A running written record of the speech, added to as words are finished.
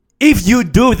If you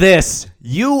do this,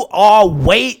 you are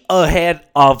way ahead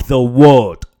of the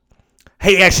world.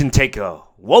 Hey, Action Taker.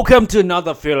 Welcome to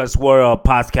another Fearless Warrior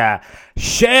podcast.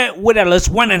 Share with at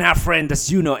least 1.5 friends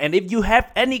that you know. And if you have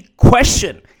any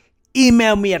question,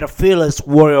 email me at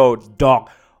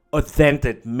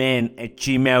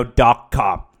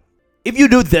fearlesswarrior.authenticman@gmail.com. If you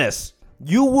do this,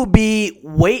 you will be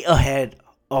way ahead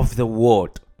of the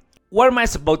world. What am I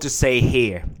supposed to say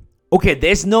here? Okay,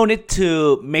 there's no need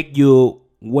to make you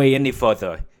way any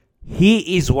further. Here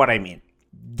is what I mean.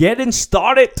 Getting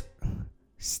started,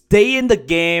 stay in the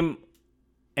game,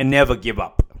 and never give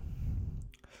up.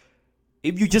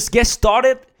 If you just get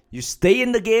started, you stay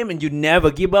in the game, and you never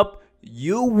give up,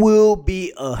 you will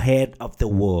be ahead of the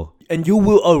world. And you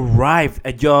will arrive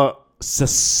at your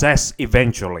success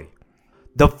eventually.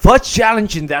 The first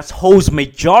challenge in that holds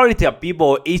majority of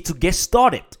people is to get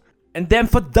started. And then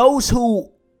for those who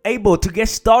able to get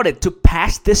started to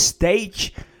pass this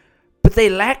stage, but they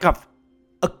lack of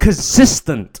a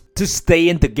consistent to stay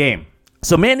in the game.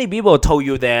 So many people told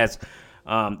you that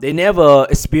they never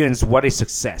experience what is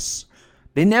success.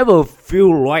 They never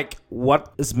feel like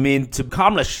what is meant to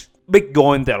accomplish big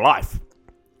goal in their life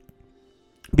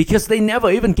because they never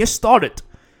even get started.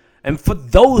 And for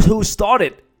those who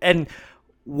started and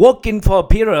working for a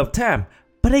period of time,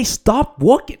 but they stop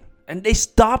working and they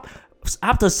stop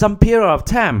after some period of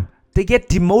time, they get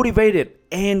demotivated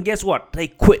and guess what? They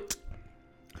quit.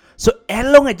 So as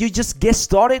long as you just get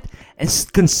started and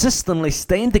consistently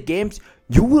stay in the games,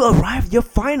 you will arrive at your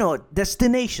final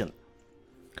destination.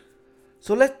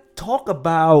 So let's talk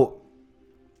about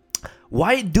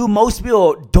why do most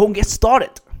people don't get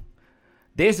started.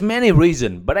 There's many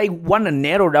reasons, but I want to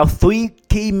narrow down 3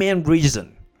 key main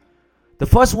reasons. The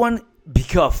first one,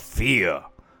 because fear.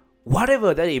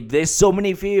 Whatever that is, there's so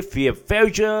many fear of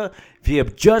failure, fear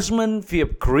of judgment, fear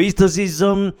of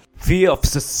criticism, fear of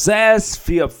success,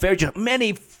 fear of failure,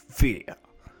 many fear.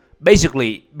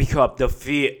 Basically, because of the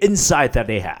fear inside that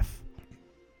they have.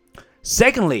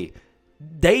 Secondly,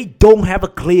 they don't have a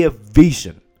clear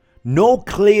vision. No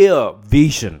clear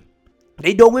vision.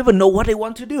 They don't even know what they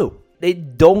want to do. They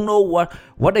don't know what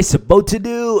they're supposed to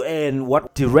do and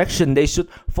what direction they should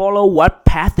follow, what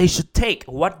path they should take,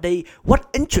 what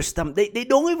interests them. They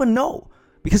don't even know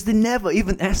because they never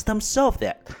even ask themselves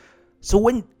that. So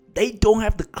when they don't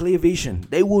have the clear vision,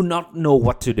 they will not know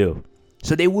what to do.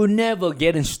 So they will never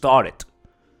get started.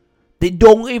 They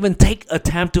don't even take a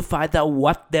time to find out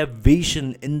what their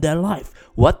vision in their life,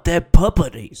 what their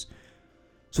purpose is.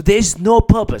 So there's no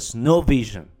purpose, no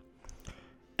vision.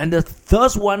 And the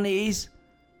third one is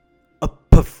a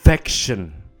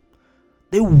perfection.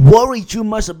 They worry too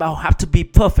much about how to be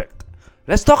perfect.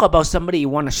 Let's talk about somebody who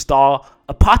want to start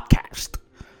a podcast.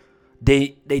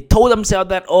 They told themselves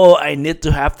that, I need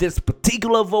to have this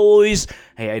particular voice.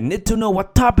 Hey, I need to know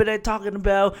what topic they're talking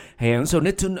about. Hey, I also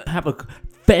need to have a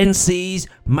fancy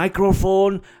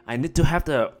microphone. I need to have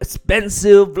the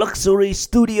expensive luxury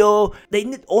studio. They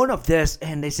need all of this.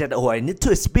 And they said, I need to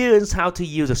experience how to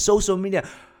use a social media.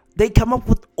 They come up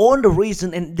with all the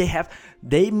reason and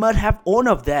they must have all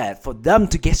of that for them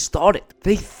to get started.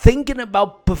 They thinking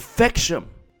about perfection.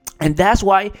 And that's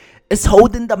why it's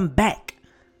holding them back.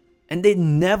 And they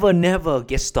never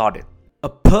get started. A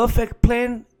perfect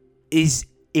plan is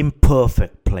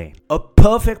imperfect plan. A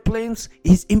perfect plan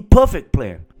is imperfect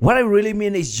plan. What I really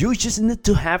mean is you just need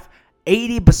to have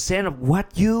 80% of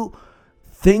what you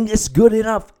think is good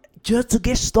enough just to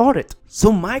get started.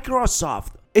 So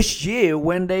Microsoft, each year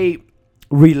when they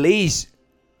release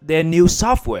their new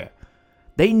software,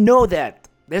 they know that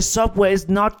their software is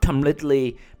not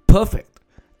completely perfect.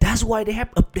 That's why they have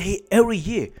update every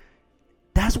year.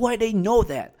 That's why they know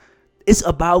that. It's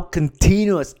about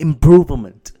continuous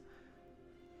improvement.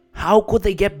 How could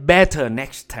they get better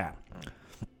next time?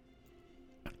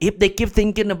 If they keep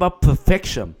thinking about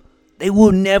perfection, they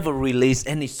will never release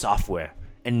any software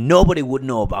and nobody would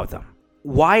know about them.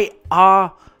 Why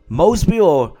are most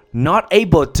people not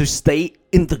able to stay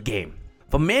in the game?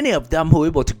 For many of them who are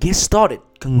able to get started,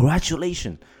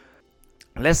 congratulations.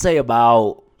 Let's say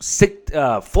about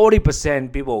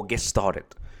 40% people get started.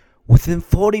 Within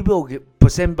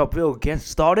 40% of people get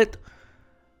started,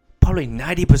 probably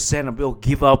 90% of people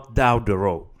give up down the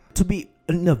road. To be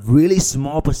in a really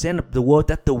small percent of the world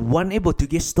that the one able to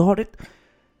get started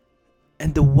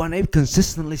and the one able to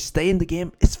consistently stay in the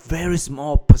game, it's very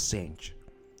small percentage.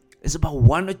 It's about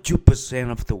 1 or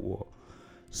 2% of the world.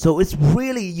 So it's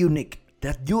really unique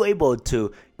that you're able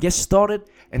to get started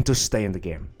and to stay in the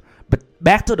game. But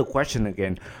back to the question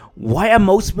again, why are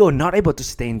most people not able to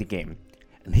stay in the game?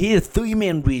 And here's 3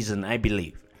 main reasons I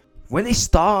believe. When they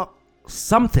start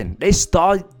something, they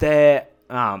start their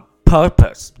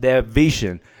purpose, their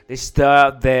vision. They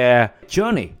start their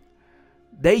journey.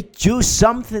 They choose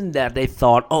something that they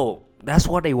thought, oh, that's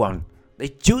what they want. They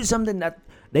choose something that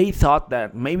they thought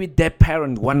that maybe their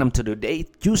parents want them to do. They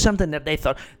choose something that they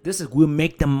thought, this is will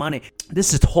make them money.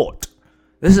 This is hot.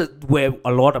 This is where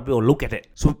a lot of people look at it.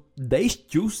 So they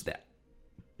choose that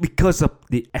because of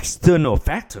the external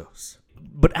factors.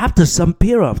 But after some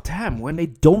period of time, when they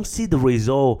don't see the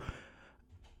result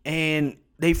and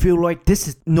they feel like this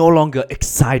is no longer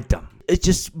excite them, it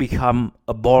just become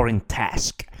a boring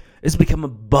task. It's become a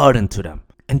burden to them.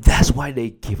 And that's why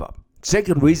they give up.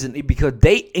 Second reason is because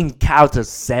they encounter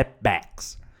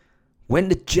setbacks. When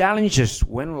the challenges,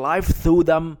 when life threw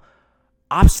them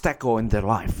obstacle in their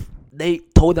life, they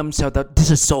told themselves that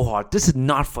this is so hard, this is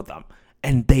not for them,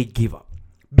 and they give up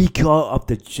because of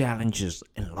the challenges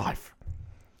in life.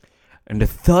 And the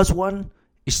third one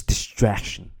is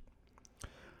distraction.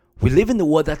 We live in the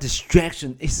world that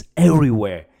distraction is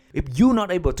everywhere. If you're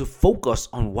not able to focus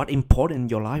on what's important in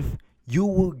your life, you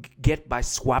will get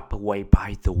swept away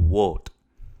by the world,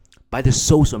 by the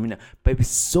social media, by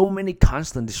so many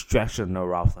constant distractions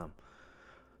around them.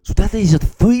 So that is the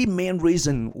three main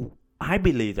reasons I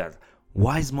believe that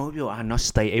why most people are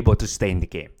not able to stay in the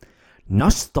game.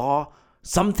 Not start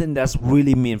something that's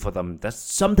really mean for them. That's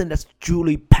something that's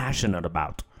truly passionate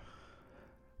about.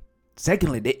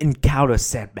 Secondly, they encounter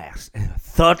setbacks. And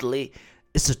thirdly,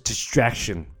 it's a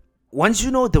distraction. Once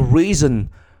you know the reason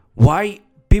why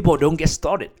people don't get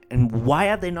started and why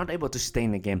are they not able to stay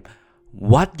in the game,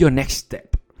 what's your next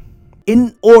step?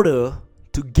 In order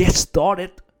to get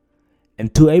started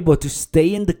and to able to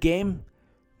stay in the game,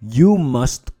 you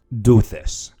must do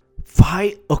this.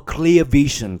 Find a clear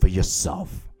vision for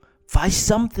yourself. Find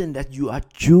something that you are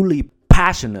truly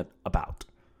passionate about.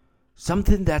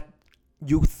 Something that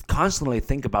you constantly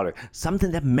think about it.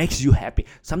 Something that makes you happy.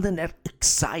 Something that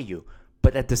excites you.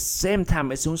 But at the same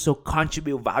time, it's also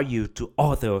contribute value to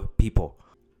other people.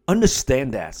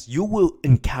 Understand that you will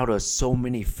encounter so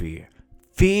many fear.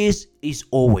 Fears is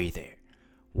always there.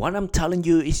 What I'm telling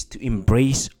you is to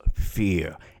embrace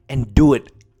fear and do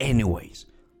it anyways.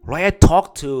 Like I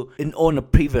talked on a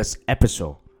previous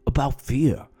episode about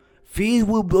fear. Fear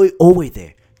will be always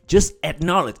there. Just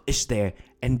acknowledge it's there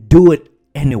and do it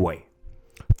anyway.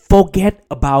 Forget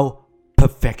about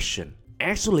perfection.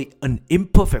 Actually, an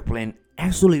imperfect plan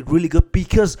actually really good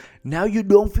because now you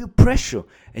don't feel pressure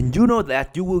and you know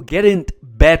that you will get it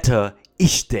better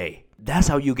each day. That's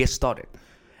how you get started.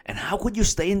 And how could you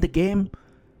stay in the game?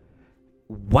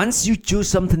 Once you choose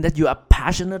something that you are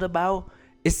passionate about,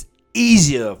 it's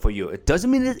easier for you. It doesn't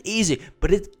mean it's easy,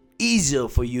 but it's easier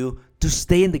for you to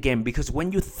stay in the game because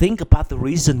when you think about the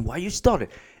reason why you started,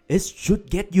 it should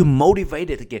get you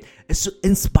motivated again. It should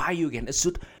inspire you again. It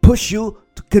should push you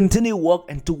to continue work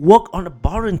and to work on the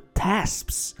boring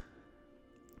tasks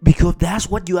because that's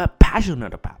what you are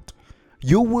passionate about.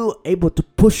 You will able to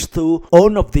push through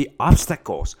all of the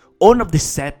obstacles, all of the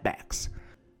setbacks.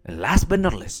 And last but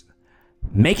not least,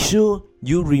 make sure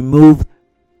you remove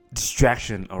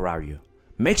distraction around you.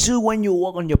 Make sure when you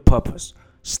work on your purpose,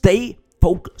 stay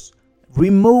focused.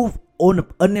 Remove all the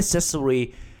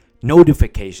unnecessary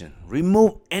notification.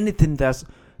 Remove anything that's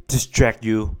distract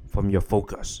you from your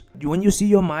focus. When you see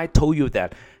your mind told you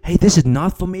that, hey, this is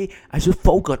not for me, I should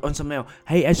focus on something else.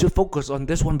 Hey, I should focus on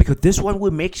this one because this one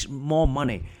will make more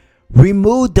money.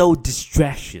 Remove those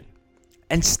distractions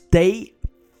and stay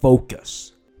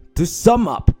focused. To sum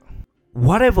up,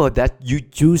 whatever that you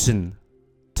choosing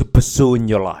to pursue in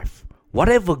your life,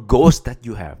 whatever goals that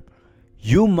you have,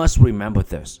 you must remember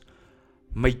this.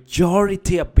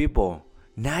 Majority of people,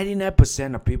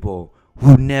 99% of people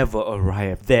who never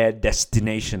arrive at their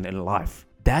destination in life.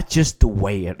 That's just the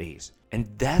way it is. And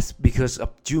that's because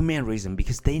of two main reasons.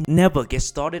 Because they never get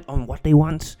started on what they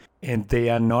want and they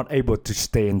are not able to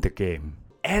stay in the game.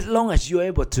 As long as you're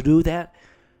able to do that,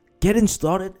 getting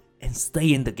started and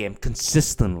stay in the game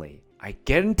consistently, I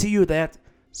guarantee you that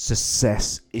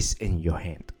success is in your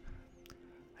hand.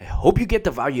 I hope you get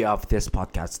the value of this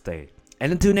podcast today.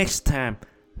 And until next time,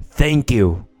 thank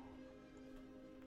you.